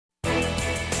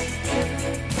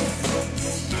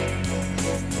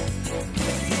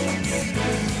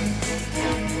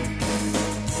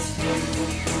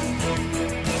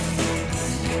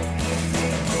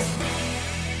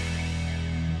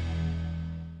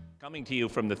Coming to you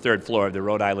from the third floor of the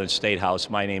Rhode Island State House,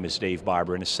 my name is Dave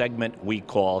Barber. In a segment we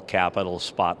call Capitol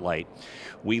Spotlight,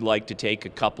 we like to take a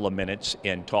couple of minutes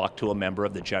and talk to a member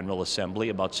of the General Assembly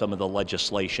about some of the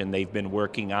legislation they've been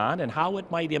working on and how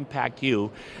it might impact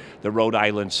you, the Rhode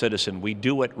Island citizen. We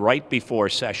do it right before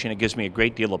session. It gives me a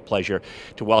great deal of pleasure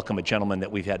to welcome a gentleman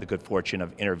that we've had the good fortune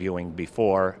of interviewing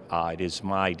before. It is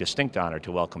my distinct honor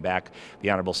to welcome back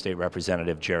the Honorable State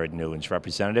Representative Jared Nunes.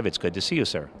 Representative, it's good to see you,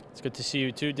 sir. It's good to see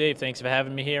you too, Dave. Thanks for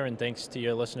having me here, and thanks to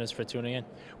your listeners for tuning in.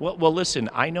 Well, listen,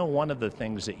 I know one of the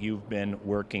things that you've been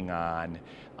working on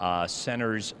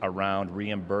centers around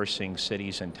reimbursing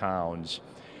cities and towns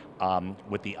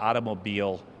with the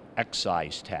automobile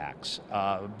excise tax.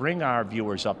 Bring our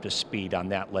viewers up to speed on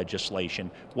that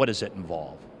legislation. What does it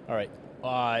involve? All right.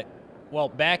 Well,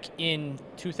 back in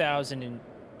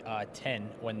 2010,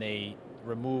 when they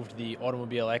removed the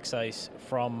automobile excise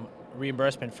from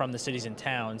reimbursement from the cities and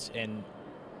towns, and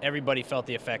everybody felt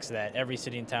the effects of that. Every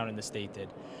city and town in the state did.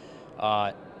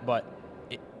 But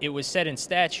it was said in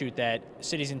statute that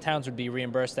cities and towns would be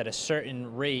reimbursed at a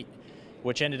certain rate,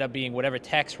 which ended up being whatever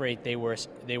tax rate they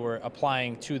were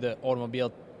applying to the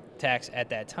automobile tax at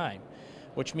that time,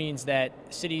 which means that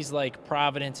cities like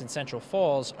Providence and Central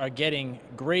Falls are getting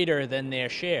greater than their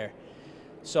share.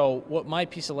 So what my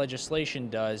piece of legislation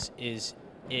does is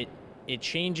it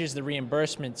changes the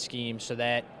reimbursement scheme so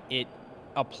that it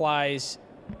applies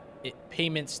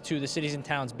payments to the cities and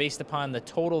towns based upon the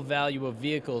total value of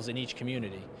vehicles in each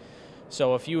community.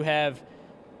 So if you have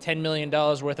 $10 million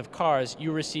worth of cars,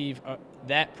 you receive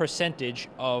that percentage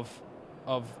of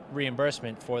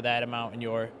reimbursement for that amount in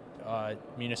your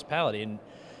municipality. And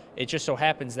it just so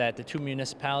happens that the two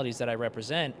municipalities that I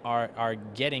represent are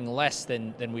getting less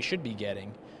than we should be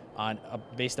getting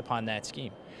based upon that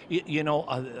scheme. You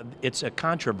know, it's a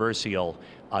controversial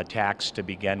tax to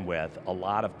begin with. A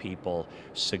lot of people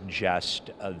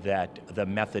suggest that the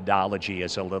methodology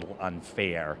is a little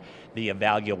unfair. The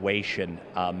evaluation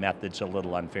method's a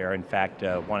little unfair. In fact,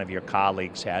 one of your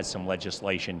colleagues has some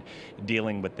legislation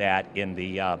dealing with that in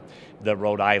the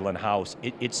Rhode Island House.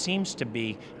 It seems to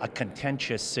be a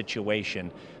contentious situation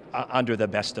under the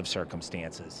best of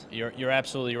circumstances. You're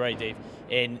absolutely right, Dave.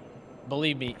 And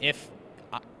believe me, if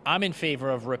I'm in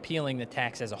favor of repealing the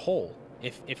tax as a whole.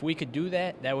 If we could do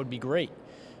that, that would be great.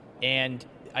 And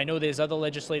I know there's other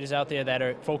legislators out there that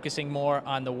are focusing more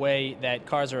on the way that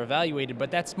cars are evaluated,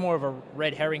 but that's more of a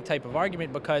red herring type of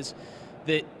argument, because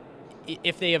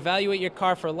if they evaluate your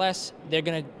car for less, they're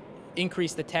going to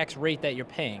increase the tax rate that you're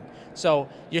paying. So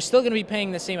you're still going to be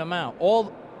paying the same amount.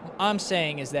 All I'm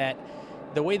saying is that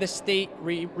the way the state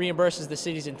reimburses the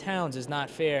cities and towns is not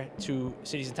fair to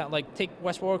cities and towns. Like, take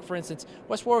West Warwick, for instance.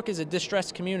 West Warwick is a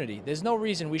distressed community. There's no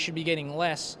reason we should be getting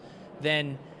less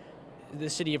than the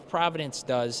city of Providence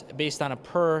does based on a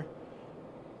per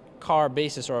car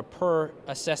basis or a per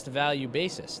assessed value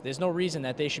basis. There's no reason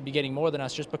that they should be getting more than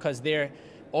us just because their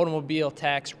automobile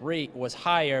tax rate was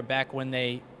higher back when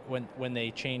they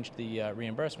changed the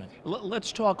reimbursement.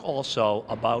 Let's talk also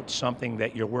about something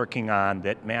that you're working on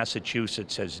that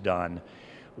Massachusetts has done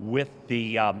with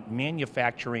the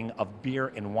manufacturing of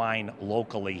beer and wine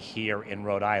locally here in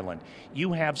Rhode Island.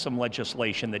 You have some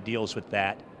legislation that deals with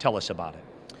that. Tell us about it.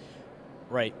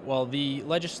 Right. Well, the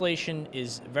legislation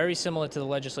is very similar to the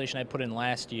legislation I put in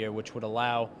last year, which would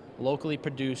allow locally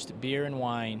produced beer and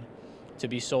wine to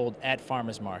be sold at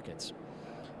farmers markets.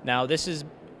 Now, this is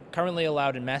currently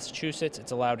allowed in Massachusetts.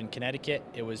 It's allowed in Connecticut.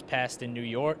 It was passed in New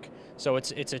York. So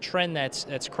it's a trend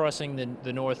that's crossing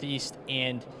the Northeast,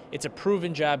 and it's a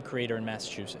proven job creator in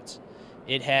Massachusetts.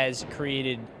 It has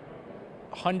created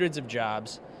hundreds of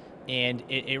jobs, and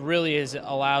it really has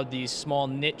allowed these small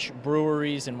niche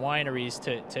breweries and wineries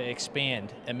to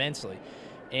expand immensely.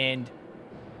 And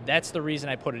that's the reason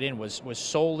I put it in, was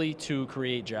solely to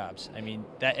create jobs. I mean,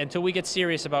 that until we get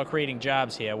serious about creating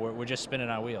jobs here, we're just spinning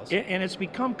our wheels. And it's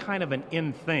become kind of an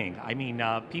in thing. I mean,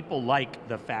 people like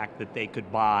the fact that they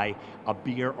could buy a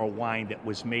beer or wine that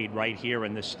was made right here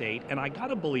in the state, and I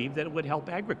gotta believe that it would help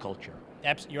agriculture.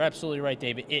 You're absolutely right,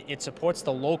 David. It supports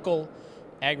the local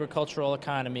agricultural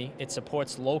economy. It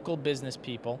supports local business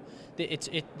people.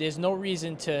 There's no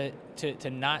reason to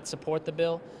not support the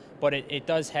bill, but it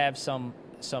does have some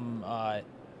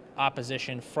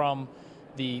opposition from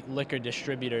the liquor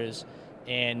distributors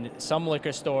and some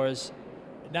liquor stores.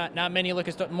 Not many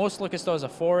liquor stores. Most liquor stores are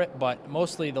for it, but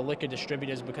mostly the liquor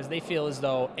distributors, because they feel as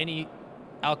though any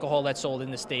alcohol that's sold in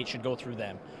the state should go through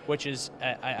them, which is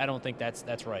I don't think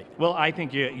that's right. Well, I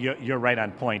think you're right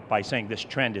on point by saying this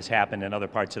trend has happened in other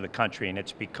parts of the country, and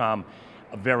it's become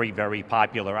very, very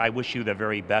popular. I wish you the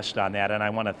very best on that, and I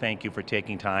want to thank you for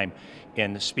taking time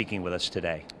and speaking with us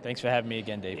today. Thanks for having me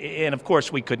again, Dave. And of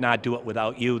course, we could not do it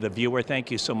without you, the viewer.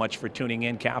 Thank you so much for tuning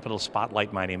in. Capitol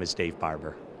Spotlight, my name is Dave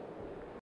Barber.